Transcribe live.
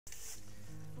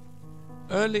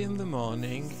Early in the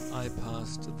morning I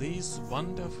passed these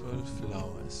wonderful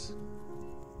flowers.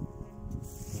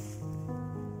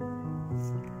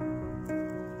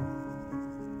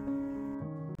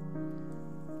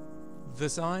 The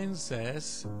sign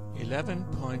says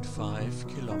 11.5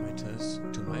 kilometers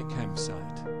to my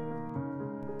campsite.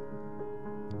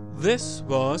 This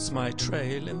was my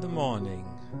trail in the morning.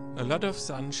 A lot of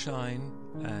sunshine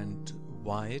and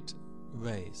white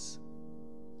waves.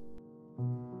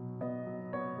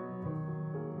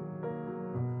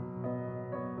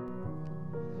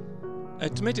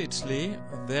 Admittedly,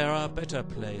 there are better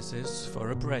places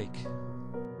for a break.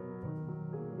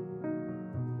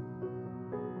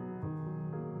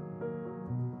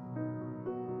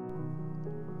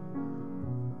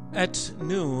 At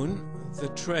noon, the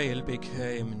trail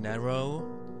became narrow,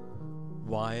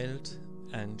 wild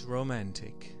and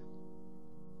romantic.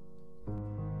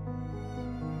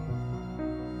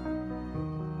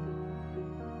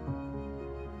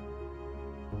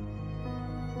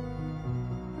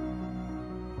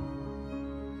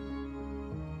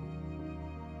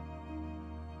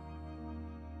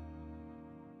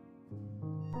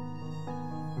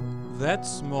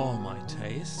 That's more my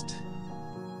taste.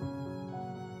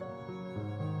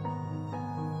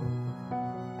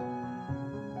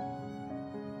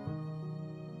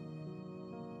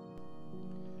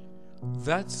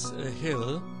 That's a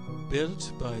hill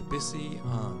built by busy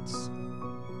ants.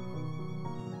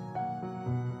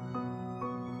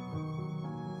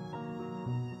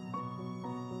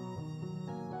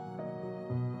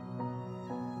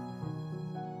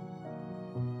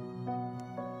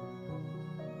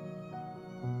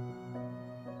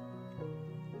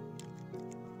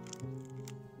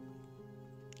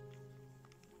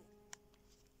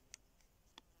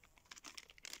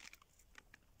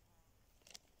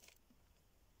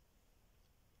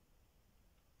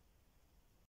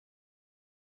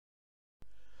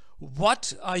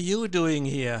 What are you doing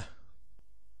here?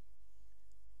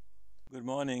 Good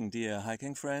morning, dear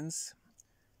hiking friends.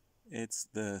 It's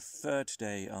the third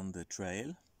day on the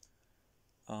trail,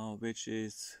 which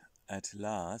is at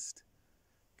last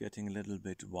getting a little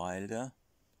bit wilder.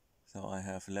 So I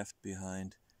have left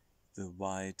behind the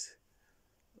white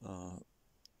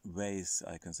ways,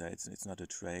 I can say. It's not a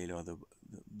trail, or the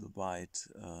white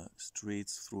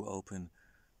streets through open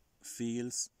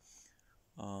fields.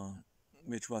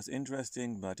 Which was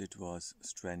interesting, but it was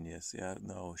strenuous. Yeah,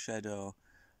 no shadow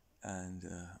and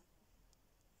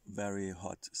very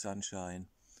hot sunshine.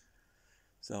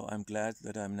 So I'm glad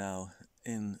that I'm now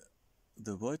in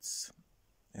the woods,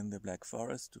 in the Black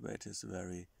Forest, where it is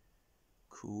very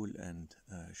cool and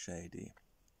shady.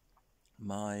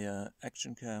 My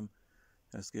action cam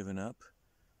has given up.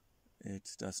 It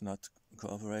does not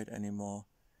cooperate anymore,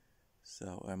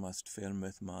 so I must film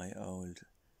with my old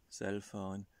cell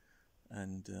phone.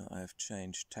 And I've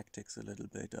changed tactics a little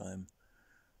bit.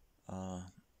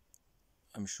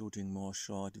 I'm shooting more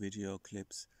short video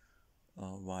clips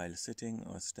while sitting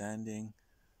or standing,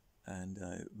 and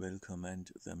I will comment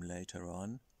them later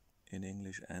on in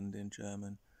English and in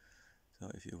German. So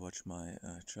if you watch my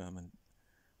German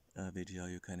video,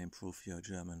 you can improve your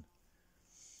German.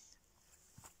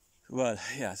 Well,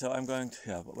 yeah, so I'm going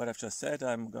to, what I've just said,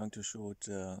 I'm going to shoot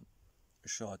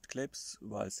short clips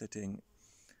while sitting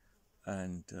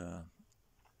and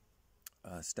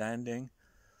standing.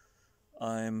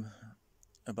 I'm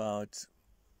about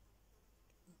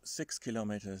 6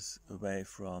 kilometers away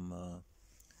from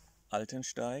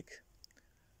Altensteig,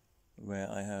 where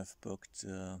I have booked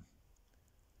a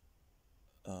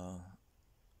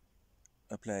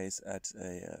place at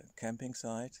a camping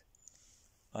site.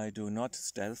 I do not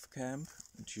stealth camp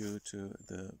due to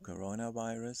the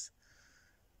coronavirus.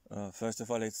 First of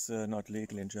all, it's not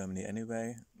legal in Germany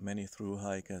anyway. Many thru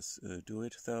hikers do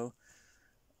it though.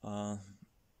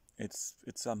 It's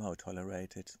somehow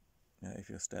tolerated if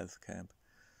you stealth camp.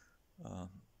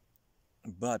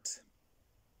 But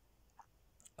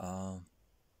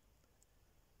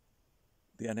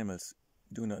the animals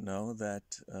do not know that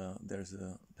there's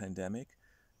a pandemic,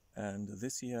 and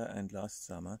this year and last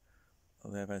summer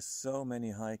there were so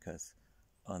many hikers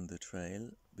on the trail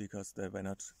because they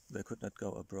could not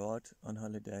go abroad on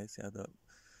holidays. Yeah, the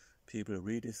people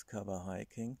rediscover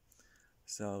hiking,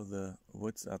 so the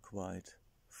woods are quite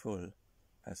full,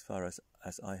 as far as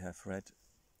I have read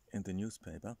in the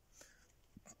newspaper.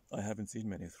 I haven't seen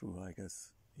many thru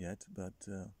hikers yet, but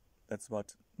that's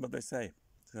what they say.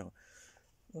 So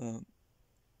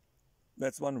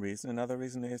that's one reason. Another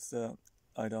reason is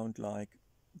I don't like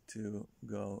to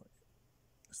go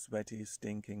sweaty,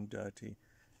 stinking, dirty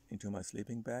into my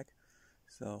sleeping bag.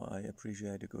 So I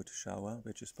appreciate a good shower,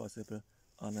 which is possible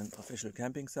on an official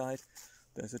camping site.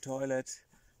 There's a toilet.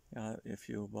 If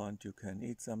you want, you can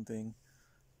eat something.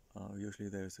 Usually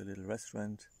there's a little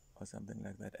restaurant or something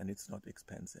like that, and it's not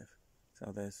expensive.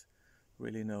 So there's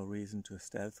really no reason to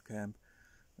stealth camp.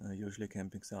 Usually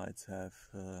camping sites have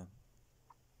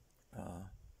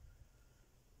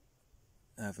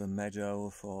a meadow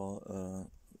for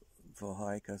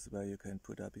hikers where you can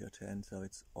put up your tent, so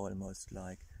it's almost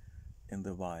like in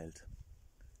the wild.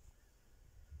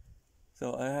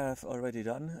 So I have already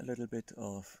done a little bit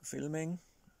of filming,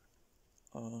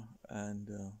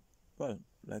 well,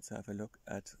 let's have a look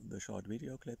at the short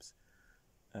video clips,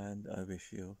 and I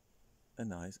wish you a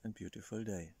nice and beautiful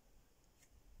day.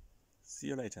 See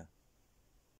you later.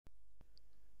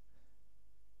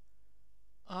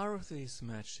 Are these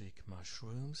magic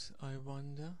mushrooms, I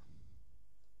wonder?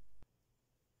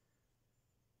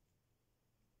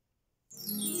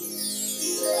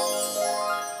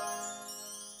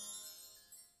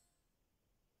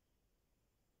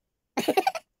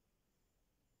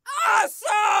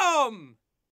 Awesome!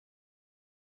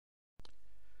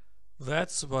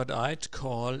 That's what I'd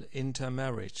call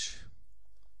intermarriage.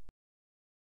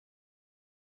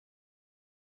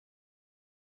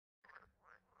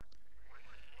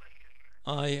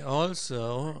 I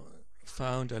also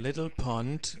found a little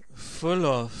pond full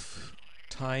of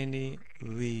tiny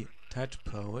wee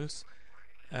tadpoles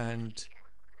and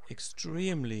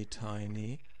extremely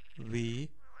tiny wee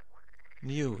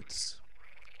newts.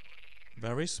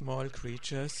 Very small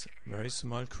creatures, very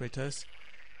small critters.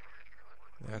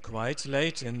 They are quite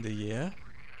late in the year.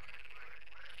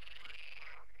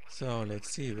 So let's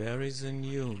see, where is a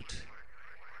newt?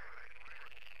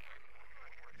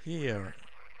 Here.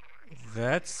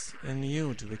 That's a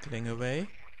newt wiggling away,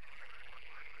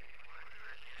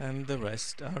 and the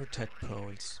rest are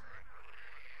tadpoles.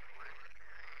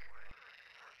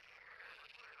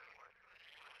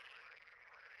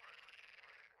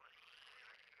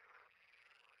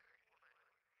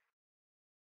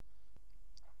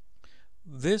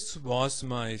 This was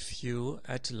my view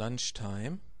at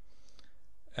lunchtime,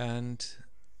 and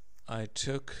I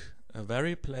took a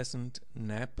very pleasant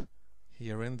nap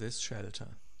here in this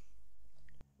shelter.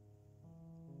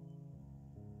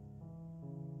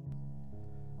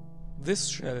 This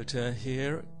shelter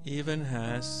here even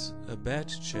has a bed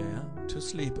chair to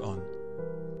sleep on.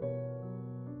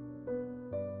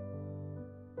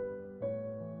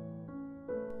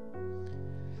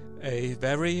 A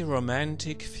very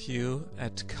romantic view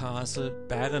at Castle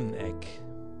Berneck.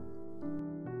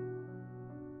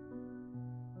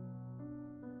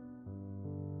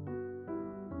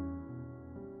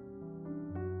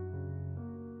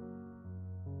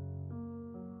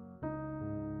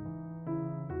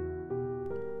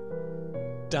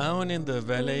 Down in the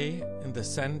valley, in the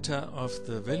center of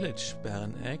the village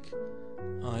Berneck,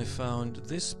 I found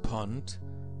this pond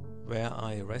where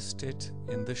I rested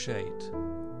in the shade.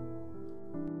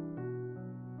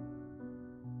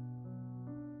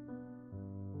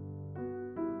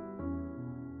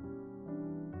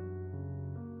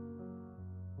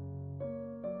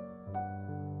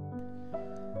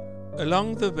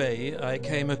 Along the way I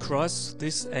came across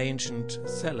this ancient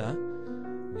cellar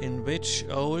in which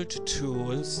old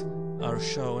tools are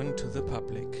shown to the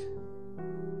public.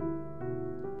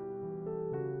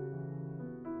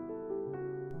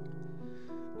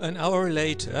 An hour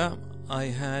later I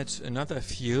had another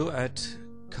view at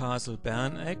Castle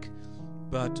Berneck,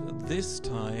 but this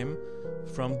time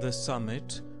from the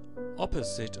summit,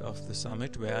 opposite of the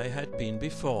summit where I had been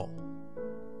before.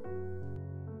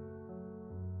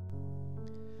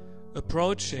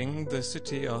 Approaching the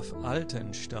city of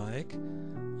Altensteig,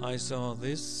 I saw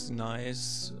this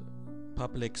nice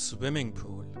public swimming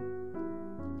pool.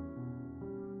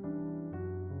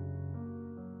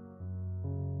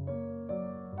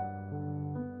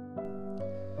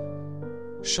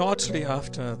 Shortly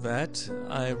after that,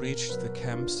 I reached the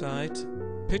campsite,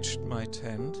 pitched my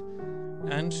tent,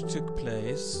 and took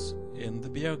place in the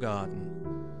beer garden.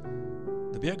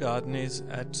 The beer garden is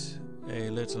at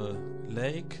a little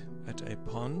lake, at a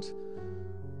pond,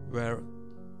 where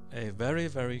a very,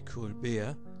 very cool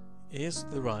beer is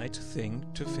the right thing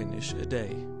to finish a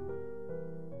day.